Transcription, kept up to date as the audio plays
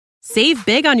Save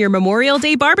big on your Memorial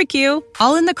Day barbecue,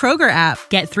 all in the Kroger app.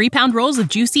 Get 3-pound rolls of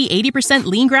juicy 80%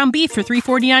 lean ground beef for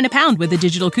 $3.49 a pound with a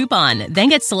digital coupon. Then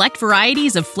get select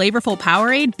varieties of flavorful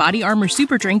Powerade, Body Armor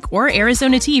Super Drink, or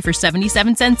Arizona tea for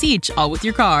 77 cents each, all with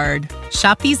your card.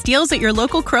 Shop these deals at your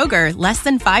local Kroger, less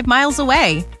than 5 miles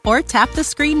away. Or tap the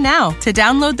screen now to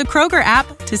download the Kroger app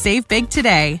to save big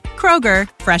today. Kroger,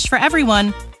 fresh for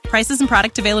everyone. Prices and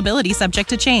product availability subject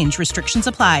to change. Restrictions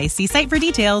apply. See site for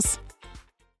details.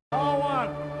 On 1,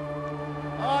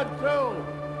 on 2,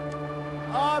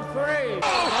 on 3.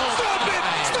 Oh, stop it!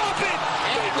 Stop it!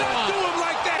 Do not do him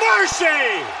like that!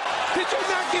 Mercy! Did you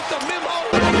not get the memo?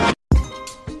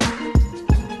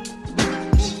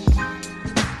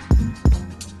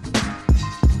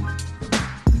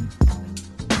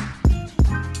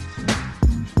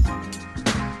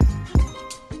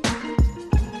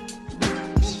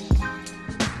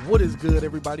 What is good,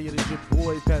 everybody? It is your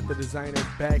boy, Pat the Designer,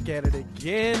 back at it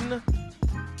again.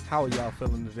 How are y'all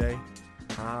feeling today?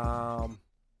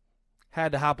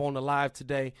 Had to hop on the live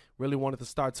today. Really wanted to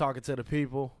start talking to the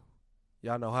people.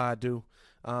 Y'all know how I do.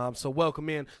 So welcome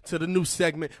in to the new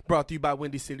segment brought to you by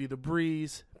Windy City The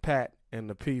Breeze, Pat and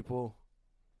the people.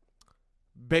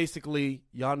 Basically,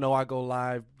 y'all know I go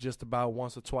live just about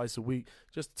once or twice a week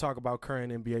just to talk about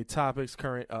current NBA topics,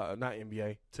 not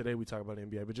NBA. Today we talk about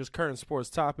NBA, but just current sports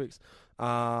topics.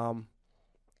 Pretty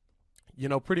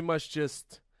much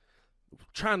just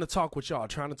trying to talk with y'all,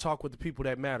 trying to talk with the people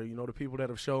that matter, the people that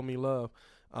have shown me love.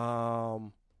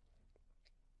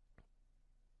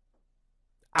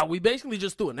 We basically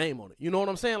just threw a name on it. You know what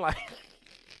I'm saying? Like,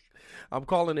 I'm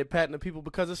calling it Pat and the people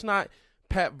because it's not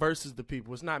Pat versus the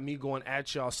people. It's not me going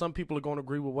at y'all. Some people are going to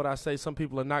agree with what I say. Some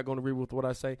people are not going to agree with what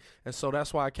I say. And so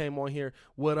that's why I came on here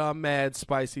with a mad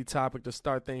spicy topic to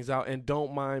start things out. And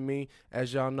don't mind me.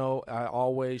 As y'all know, I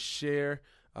always share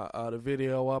the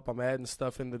video up. I'm adding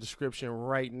stuff in the description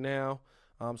right now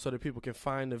so that people can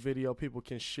find the video. People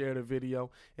can share the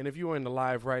video. And if you are in the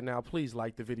live right now, please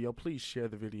like the video. Please share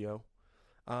the video.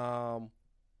 The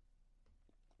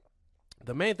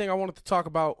main thing I wanted to talk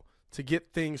about to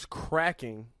get things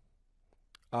cracking,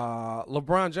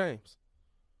 LeBron James.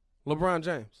 LeBron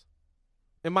James.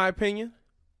 In my opinion,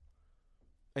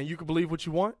 and you can believe what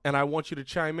you want, and I want you to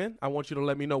chime in. I want you to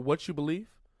let me know what you believe.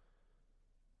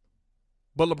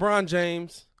 But LeBron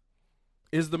James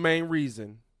is the main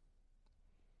reason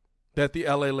that the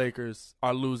LA Lakers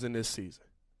are losing this season.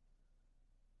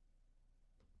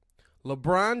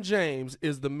 LeBron James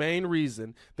is the main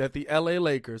reason that the LA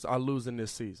Lakers are losing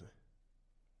this season.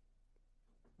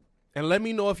 And let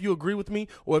me know if you agree with me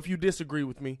or if you disagree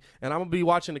with me. And I'm going to be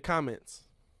watching the comments.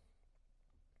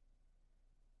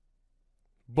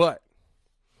 But,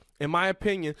 in my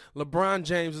opinion, LeBron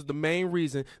James is the main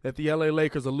reason that the LA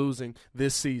Lakers are losing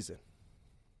this season.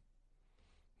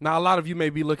 Now, a lot of you may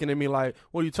be looking at me like,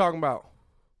 what are you talking about?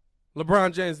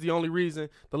 LeBron James is the only reason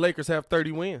the Lakers have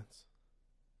 30 wins.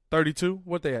 32?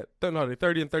 What they at? No, they're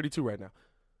 30 and 32 right now.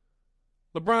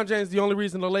 LeBron James is the only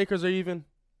reason the Lakers are even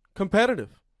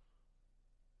competitive.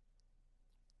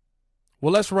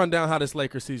 Well, let's run down how this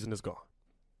Lakers season is gone.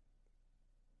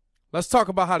 Let's talk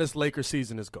about how this Lakers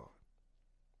season is gone.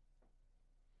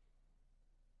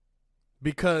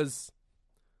 Because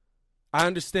I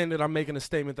understand that I'm making a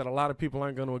statement that a lot of people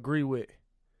aren't going to agree with.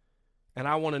 And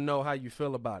I want to know how you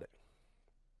feel about it.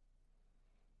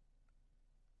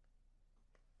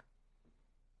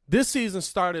 This season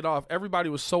started off, everybody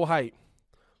was so hyped.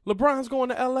 LeBron's going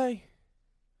to LA.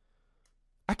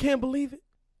 I can't believe it.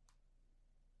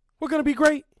 We're going to be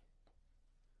great.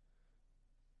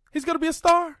 He's going to be a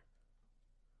star.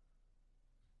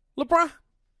 LeBron,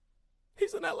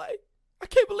 he's in LA. I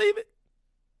can't believe it.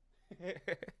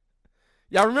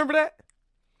 Y'all remember that?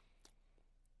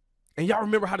 And y'all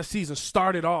remember how the season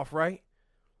started off, right?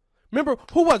 Remember,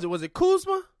 who was it? Was it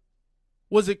Kuzma?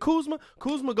 Was it Kuzma?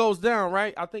 Kuzma goes down,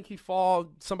 right? I think he falls.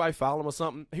 Somebody fouled him or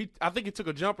something. I think he took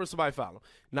a jumper. Somebody fouled him.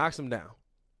 Knocks him down.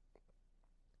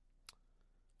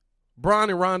 Bron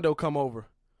and Rondo come over.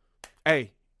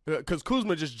 Hey, because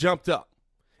Kuzma just jumped up.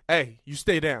 Hey, you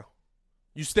stay down.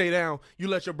 You stay down. You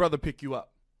let your brother pick you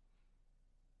up.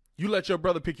 You let your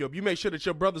brother pick you up. You make sure that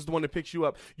your brother's the one that picks you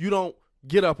up. You don't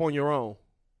get up on your own.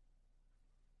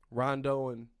 Rondo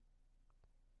and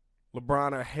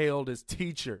LeBron are hailed as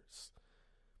teachers.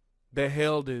 They're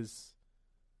hailed as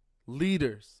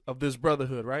leaders of this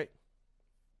brotherhood, right?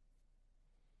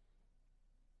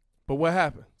 But what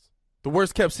happens? The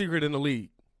worst kept secret in the league.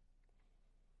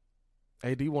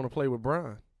 AD want to play with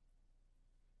Bron.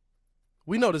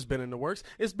 We know this been in the works.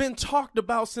 It's been talked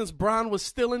about since Bron was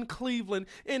still in Cleveland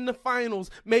in the finals,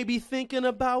 maybe thinking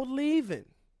about leaving.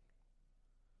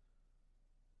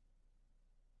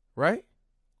 right?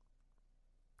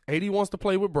 AD wants to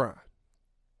play with Bron.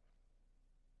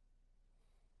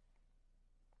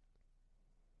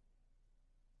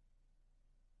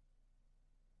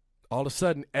 All of a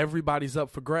sudden, everybody's up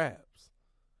for grabs.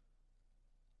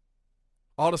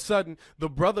 All of a sudden, the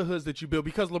brotherhoods that you build,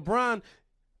 because LeBron,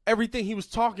 everything he was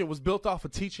talking was built off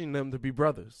of teaching them to be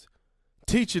brothers,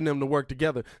 teaching them to work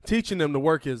together, teaching them to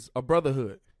work as a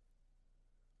brotherhood,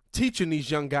 teaching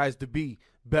these young guys to be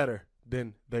better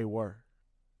than they were.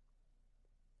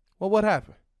 Well, what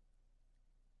happened?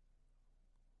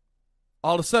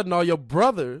 All of a sudden, all your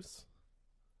brothers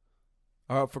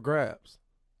are up for grabs.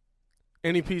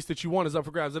 Any piece that you want is up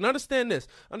for grabs. And understand this.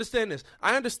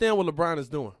 I understand what LeBron is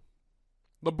doing.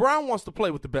 LeBron wants to play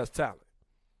with the best talent.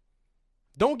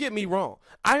 Don't get me wrong.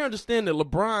 I understand that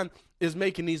LeBron is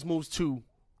making these moves to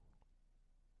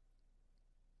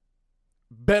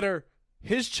better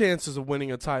his chances of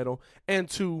winning a title and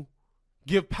to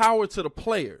give power to the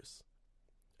players.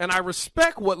 And I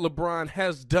respect what LeBron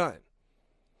has done.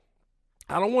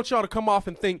 I don't want y'all to come off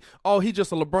and think, oh, he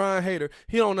just a LeBron hater.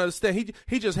 He don't understand.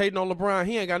 He just hating on LeBron.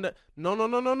 He ain't got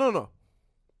no.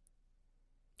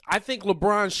 I think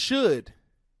LeBron should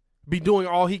be doing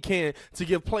all he can to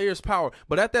give players power.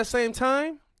 But at that same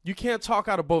time, you can't talk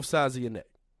out of both sides of your neck.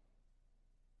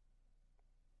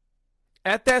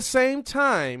 At that same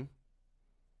time,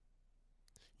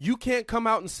 you can't come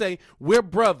out and say, we're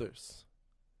brothers.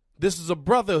 This is a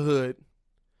brotherhood.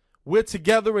 We're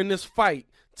together in this fight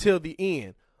till the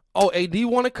end. Oh, AD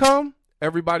want to come?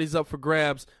 Everybody's up for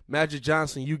grabs. Magic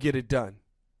Johnson, you get it done.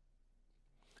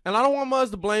 And I don't want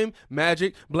Muzz to blame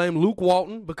Magic, blame Luke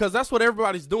Walton, because that's what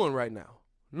everybody's doing right now.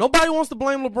 Nobody wants to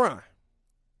blame LeBron.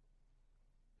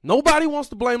 Nobody wants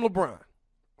to blame LeBron.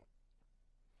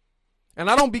 And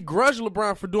I don't begrudge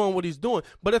LeBron for doing what he's doing.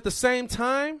 But at the same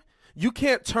time, you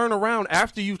can't turn around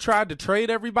after you've tried to trade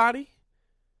everybody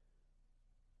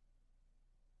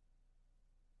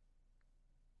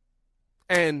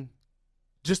and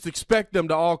just expect them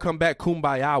to all come back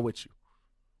kumbaya with you.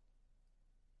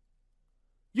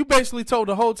 You basically told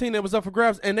the whole team that was up for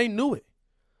grabs, and they knew it.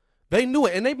 They knew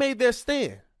it, and they made their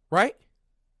stand, right?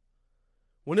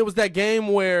 When it was that game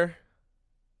where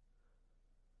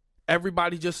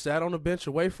everybody just sat on the bench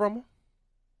away from them,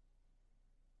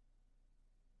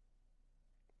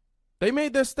 they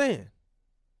made their stand.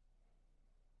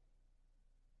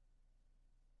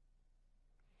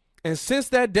 And since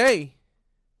that day,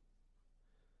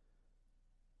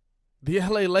 the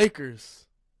LA Lakers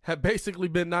have basically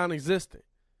been non-existent.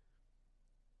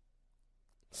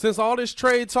 Since all this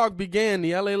trade talk began,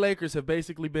 the LA Lakers have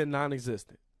basically been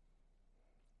non-existent.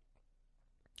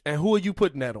 And who are you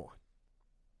putting that on?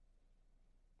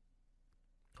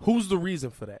 Who's the reason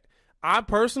for that? I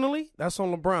personally, that's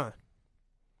on LeBron.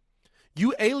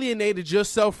 You alienated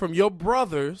yourself from your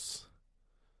brothers,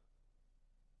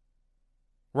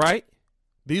 right?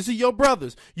 These are your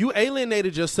brothers. You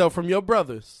alienated yourself from your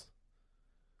brothers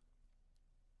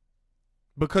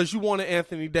because you wanted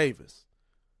Anthony Davis.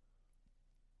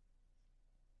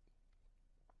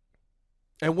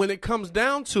 And when it comes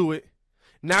down to it,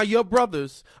 now your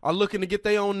brothers are looking to get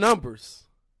their own numbers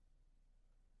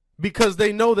because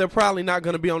they know they're probably not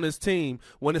going to be on this team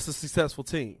when it's a successful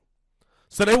team.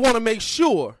 So they want to make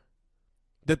sure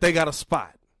that they got a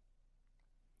spot.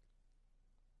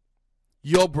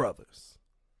 Your brothers.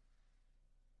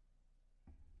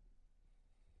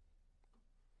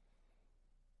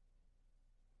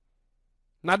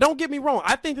 Now, don't get me wrong.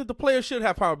 I think that the players should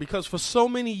have power because for so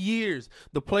many years,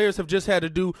 the players have just had to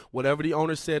do whatever the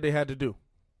owner said they had to do.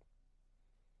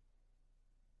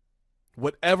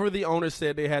 Whatever the owner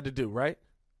said they had to do, right?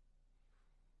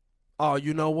 Oh,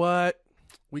 you know what?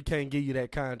 We can't give you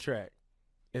that contract.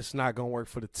 It's not going to work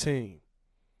for the team.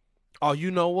 Oh,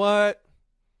 you know what?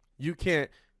 You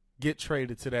can't get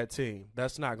traded to that team.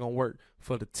 That's not going to work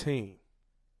for the team.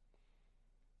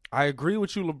 I agree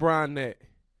with you, LeBron, that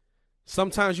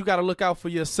sometimes you got to look out for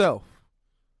yourself.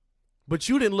 But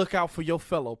you didn't look out for your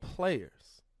fellow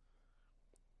players.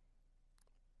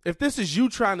 If this is you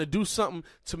trying to do something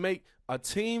to make a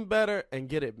team better and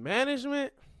get it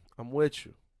management, I'm with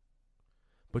you.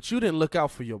 But you didn't look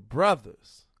out for your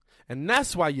brothers. And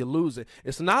that's why you're losing.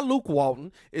 It's not Luke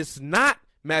Walton. It's not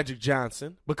Magic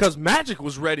Johnson. Because Magic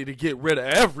was ready to get rid of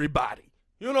everybody.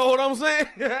 You know what I'm saying?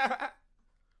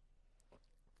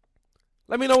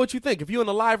 Let me know what you think. If you're in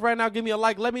the live right now, give me a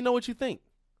like. Let me know what you think.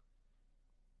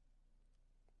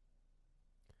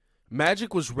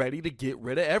 Magic was ready to get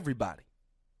rid of everybody.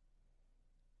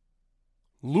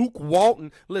 Luke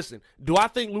Walton, listen, do I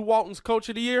think Luke Walton's coach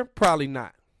of the year? Probably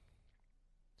not.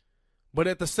 But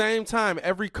at the same time,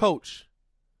 every coach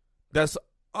that's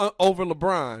over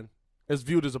LeBron is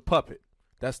viewed as a puppet.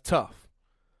 That's tough.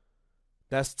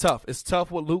 That's tough. It's tough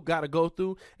what Luke got to go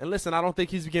through. And listen, I don't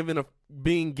think he's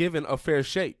being given a fair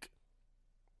shake.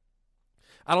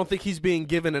 I don't think he's being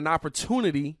given an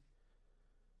opportunity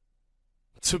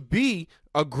to be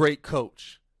a great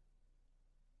coach.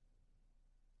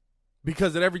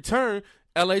 Because at every turn,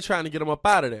 LA trying to get him up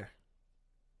out of there.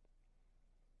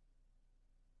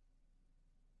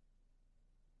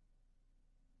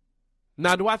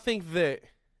 Now, do I think that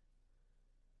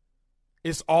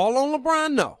it's all on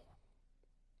LeBron? No.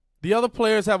 The other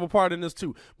players have a part in this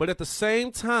too. But at the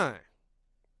same time,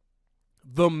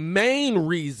 the main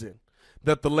reason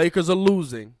that the Lakers are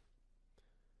losing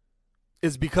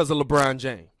is because of LeBron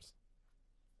James.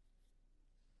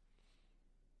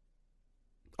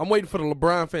 I'm waiting for the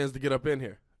LeBron fans to get up in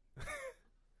here.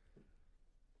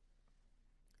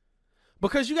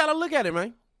 Because you got to look at it,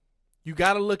 man. You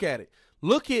got to look at it.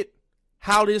 Look at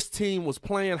how this team was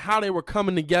playing, how they were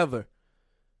coming together.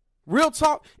 Real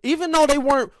talk, even though they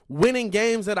weren't winning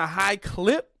games at a high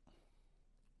clip,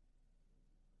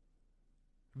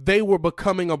 they were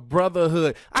becoming a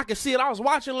brotherhood. I could see it. I was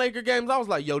watching Laker games. I was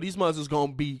like, yo, these mothers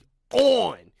going to be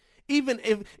on. Even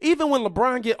when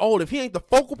LeBron get old, if he ain't the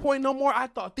focal point no more, I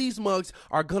thought these mugs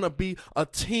are going to be a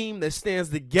team that stands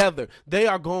together. They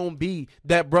are going to be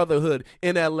that brotherhood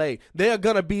in L.A. They are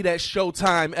going to be that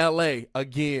Showtime L.A.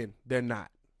 Again, they're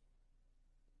not.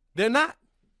 They're not.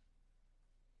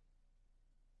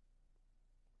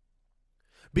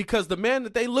 Because the man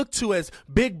that they look to as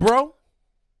Big Bro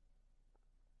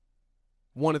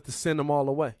wanted to send them all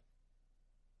away.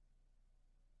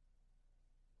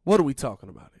 What are we talking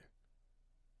about here?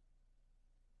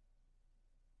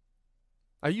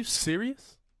 Are you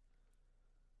serious?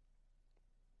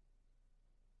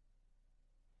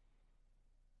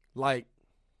 Like,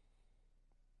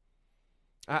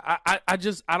 I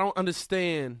don't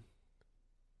understand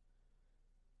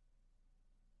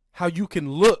how you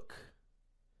can look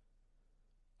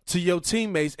to your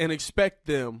teammates and expect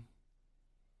them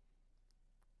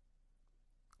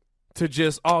to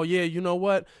just, oh, yeah, you know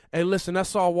what? Hey, listen,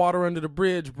 that's all water under the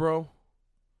bridge, bro.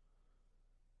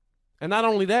 And not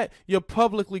only that, you're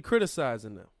publicly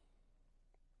criticizing them.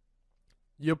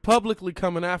 You're publicly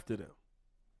coming after them.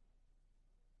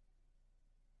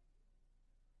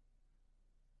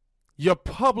 You're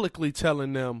publicly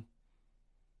telling them,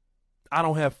 I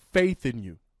don't have faith in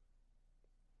you.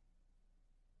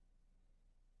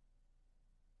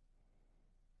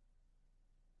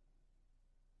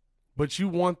 But you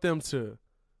want them to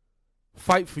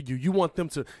fight for you. You want them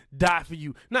to die for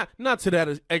you. Not to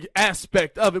that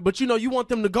aspect of it, but you want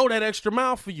them to go that extra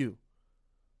mile for you.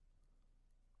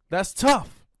 That's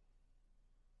tough.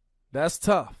 That's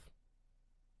tough.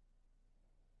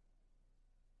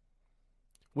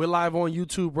 We're live on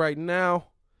YouTube right now.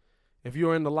 If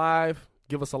you're in the live,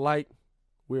 give us a like.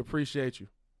 We appreciate you.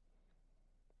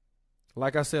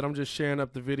 Like I said, I'm just sharing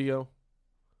up the video.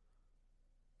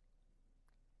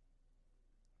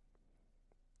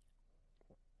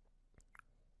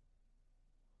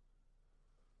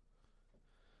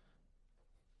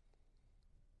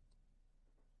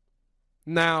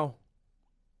 Now,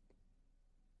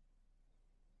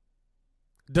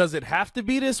 does it have to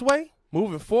be this way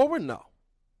moving forward? No.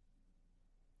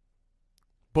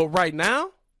 But right now,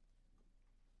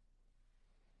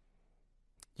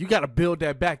 you got to build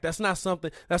that back. That's not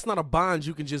a bond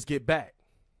you can just get back.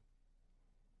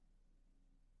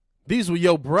 These were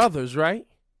your brothers, right?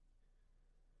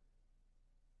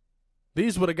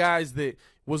 These were the guys that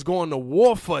was going to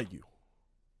war for you.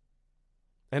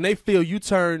 And they feel you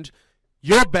turned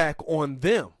your back on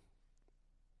them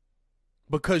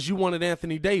because you wanted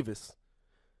Anthony Davis.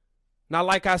 Now,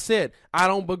 like I said, I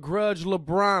don't begrudge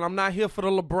LeBron. I'm not here for the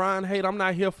LeBron hate. I'm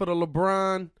not here for the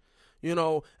LeBron,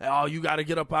 oh, you got to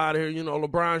get up out of here.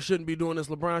 LeBron shouldn't be doing this.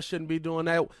 LeBron shouldn't be doing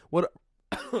that. What?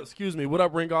 Excuse me. What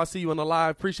up, Ringo? I see you on the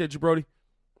live. Appreciate you, Brody.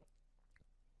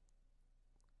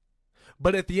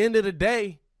 But at the end of the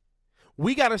day,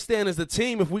 we got to stand as a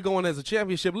team if we going as a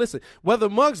championship. Listen, whether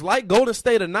mugs like Golden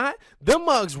State or not, them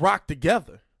mugs rock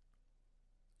together.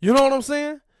 You know what I'm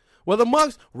saying? Whether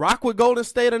mugs rock with Golden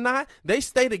State or not, they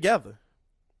stay together.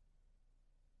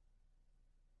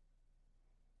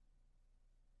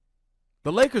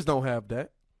 The Lakers don't have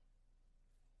that.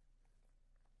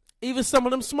 Even some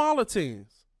of them smaller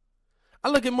teams. I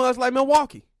look at mugs like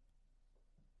Milwaukee.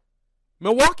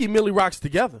 Milwaukee merely rocks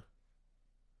together.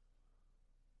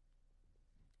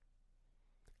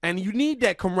 And you need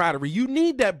that camaraderie. You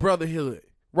need that brotherhood,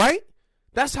 right?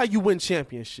 That's how you win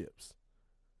championships.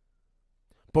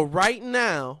 But right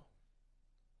now,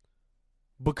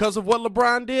 Because of what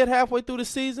LeBron did halfway through the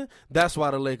season, that's why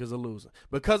the Lakers are losing.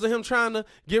 Because of him trying to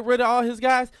get rid of all his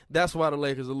guys, that's why the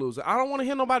Lakers are losing. I don't want to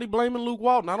hear nobody blaming Luke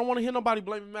Walton. I don't want to hear nobody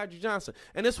blaming Magic Johnson.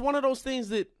 And it's one of those things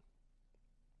that,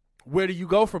 where do you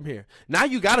go from here? Now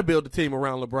you got to build a team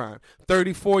around LeBron.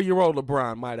 34-year-old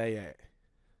LeBron, might I add.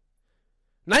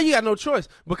 Now you got no choice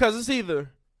because it's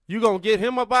either you're going to get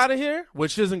him up out of here,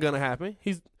 which isn't going to happen.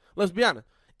 Let's be honest.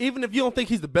 Even if you don't think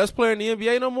he's the best player in the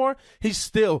NBA no more, he's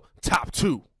still top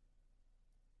 2.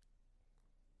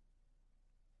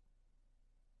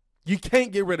 You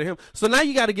can't get rid of him. So now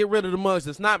you got to get rid of the mugs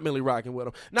that's not Millie rocking with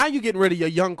him. Now you're getting rid of your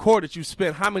young core that you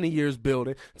spent how many years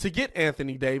building to get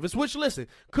Anthony Davis, which, listen,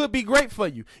 could be great for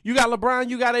you. You got LeBron,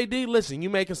 you got AD. Listen, you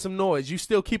making some noise. You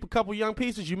still keep a couple young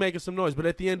pieces, you making some noise. But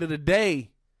at the end of the day,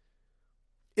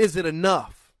 is it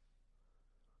enough?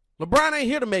 LeBron ain't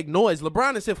here to make noise.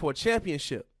 LeBron is here for a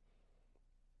championship.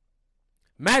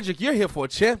 Magic, you're here for a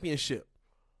championship.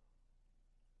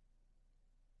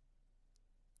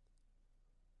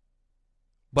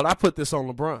 But I put this on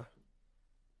LeBron.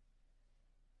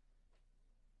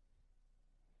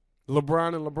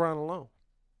 LeBron and LeBron alone.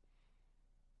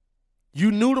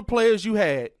 You knew the players you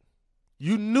had.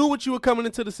 You knew what you were coming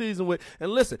into the season with.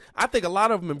 And listen, I think a lot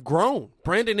of them have grown.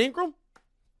 Brandon Ingram,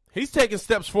 he's taking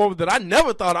steps forward that I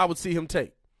never thought I would see him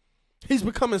take. He's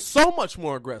becoming so much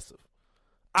more aggressive.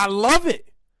 I love it.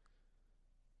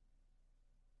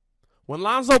 When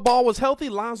Lonzo Ball was healthy,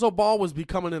 Lonzo Ball was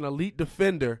becoming an elite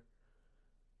defender,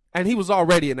 and he was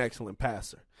already an excellent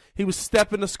passer. He was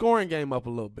stepping the scoring game up a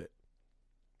little bit.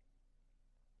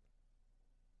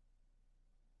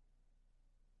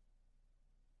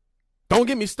 Don't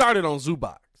get me started on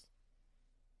Zubac.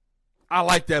 I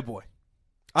like that boy.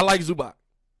 I like Zubac.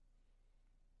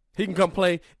 He can come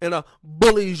play in a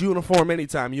Bullies uniform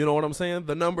anytime. You know what I'm saying?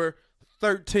 The number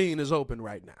 13 is open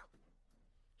right now.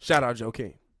 Shout out Joe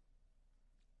King.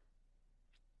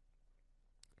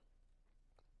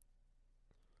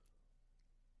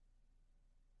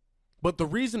 But the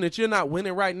reason that you're not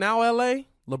winning right now, LA,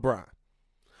 LeBron.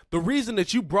 The reason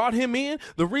that you brought him in,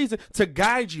 the reason to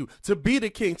guide you, to be the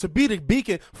king, to be the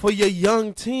beacon for your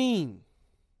young team.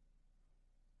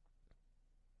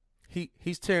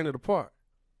 He's tearing it apart.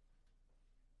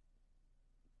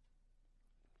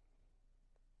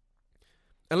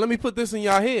 And let me put this in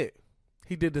y'all head.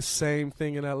 He did the same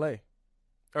thing in LA.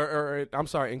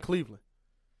 In Cleveland.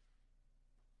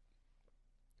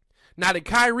 Now that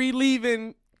Kyrie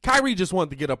leaving, Kyrie just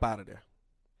wanted to get up out of there.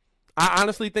 I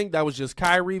honestly think that was just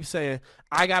Kyrie saying,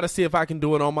 I got to see if I can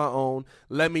do it on my own.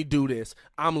 Let me do this.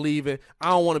 I'm leaving. I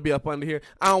don't want to be up under here.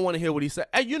 I don't want to hear what he said.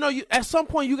 And at some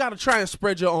point, you got to try and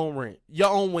spread your own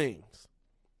wings.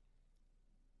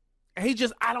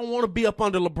 And I don't want to be up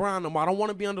under LeBron no more. I don't want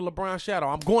to be under LeBron's shadow.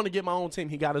 I'm going to get my own team.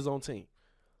 He got his own team.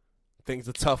 Things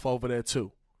are tough over there,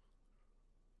 too.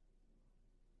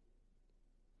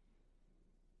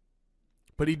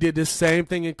 But he did this same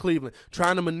thing in Cleveland,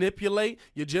 trying to manipulate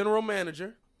your general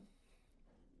manager,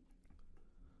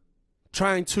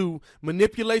 trying to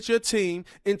manipulate your team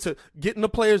into getting the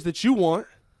players that you want.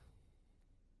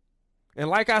 And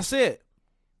like I said,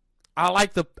 I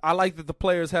like that the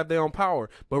players have their own power.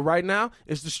 But right now,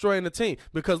 it's destroying the team.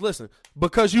 Because, listen,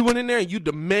 because you went in there and you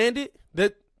demanded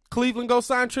that Cleveland go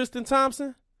sign Tristan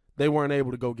Thompson, they weren't able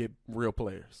to go get real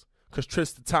players. Because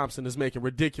Tristan Thompson is making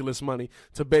ridiculous money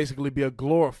to basically be a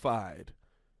glorified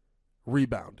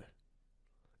rebounder.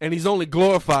 And he's only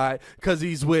glorified because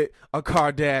he's with a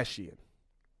Kardashian.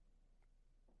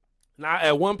 Now,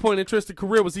 at one point in Tristan's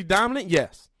career, was he dominant?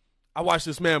 Yes. I watched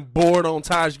this man bored on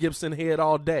Taj Gibson head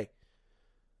all day.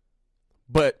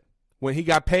 But when he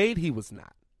got paid, he was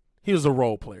not. He was a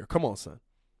role player. Come on, son.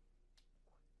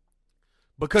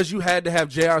 Because you had to have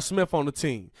J.R. Smith on the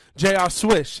team. J.R.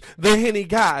 Swish, the Henny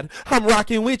God, I'm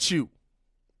rocking with you.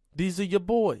 These are your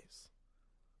boys.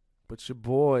 But your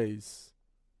boys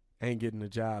ain't getting the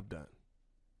job done.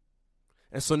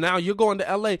 And so now you're going to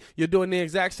L.A. You're doing the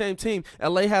exact same team.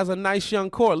 L.A. has a nice young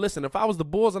core. Listen, if I was the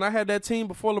Bulls and I had that team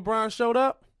before LeBron showed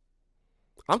up,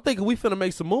 I'm thinking we finna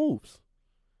make some moves.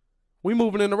 We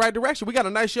moving in the right direction. We got a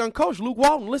nice young coach, Luke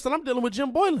Walton. Listen, I'm dealing with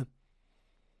Jim Boylan.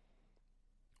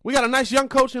 We got a nice young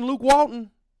coach in Luke Walton.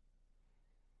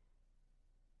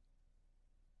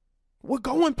 We're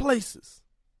going places.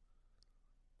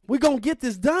 We're going to get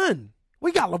this done.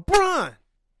 We got LeBron.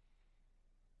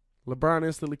 LeBron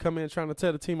instantly come in trying to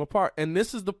tear the team apart. And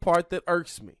this is the part that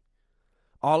irks me.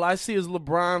 All I see is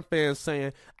LeBron fans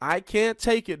saying, I can't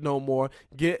take it no more.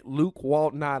 Get Luke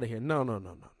Walton out of here. No.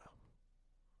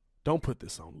 Don't put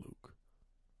this on Luke.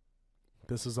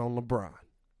 This is on LeBron.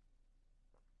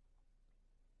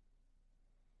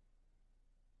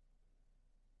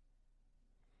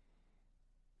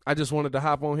 I just wanted to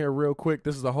hop on here real quick.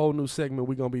 This is a whole new segment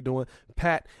we're going to be doing.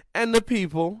 Pat and the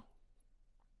people.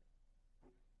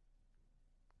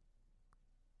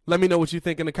 Let me know what you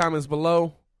think in the comments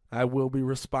below. I will be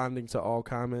responding to all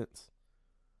comments.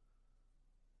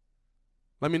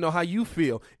 Let me know how you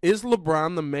feel. Is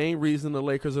LeBron the main reason the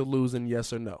Lakers are losing,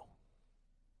 yes or no?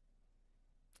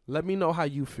 Let me know how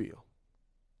you feel.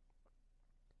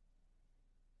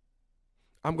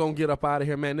 I'm going to get up out of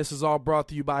here, man. This is all brought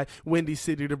to you by Windy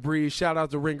City to Breeze. Shout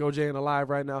out to Ringo J and Alive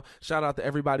right now. Shout out to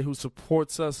everybody who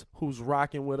supports us, who's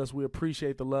rocking with us. We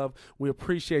appreciate the love. We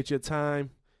appreciate your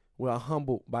time. We are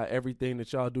humbled by everything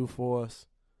that y'all do for us.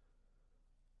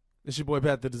 It's your boy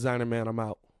Pat the Designer, man. I'm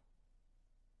out.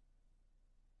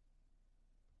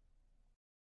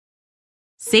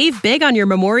 Save big on your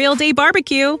Memorial Day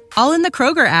barbecue, all in the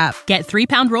Kroger app. Get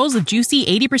 3-pound rolls of juicy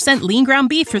 80% lean ground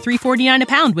beef for $3.49 a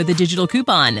pound with a digital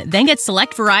coupon. Then get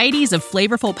select varieties of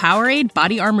flavorful Powerade,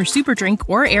 Body Armor Super Drink,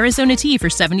 or Arizona tea for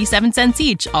 77 cents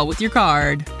each, all with your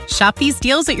card. Shop these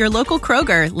deals at your local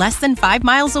Kroger, less than 5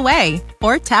 miles away.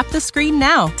 Or tap the screen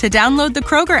now to download the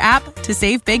Kroger app to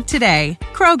save big today.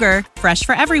 Kroger, fresh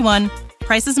for everyone.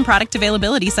 Prices and product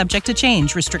availability subject to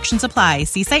change. Restrictions apply.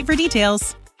 See site for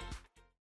details.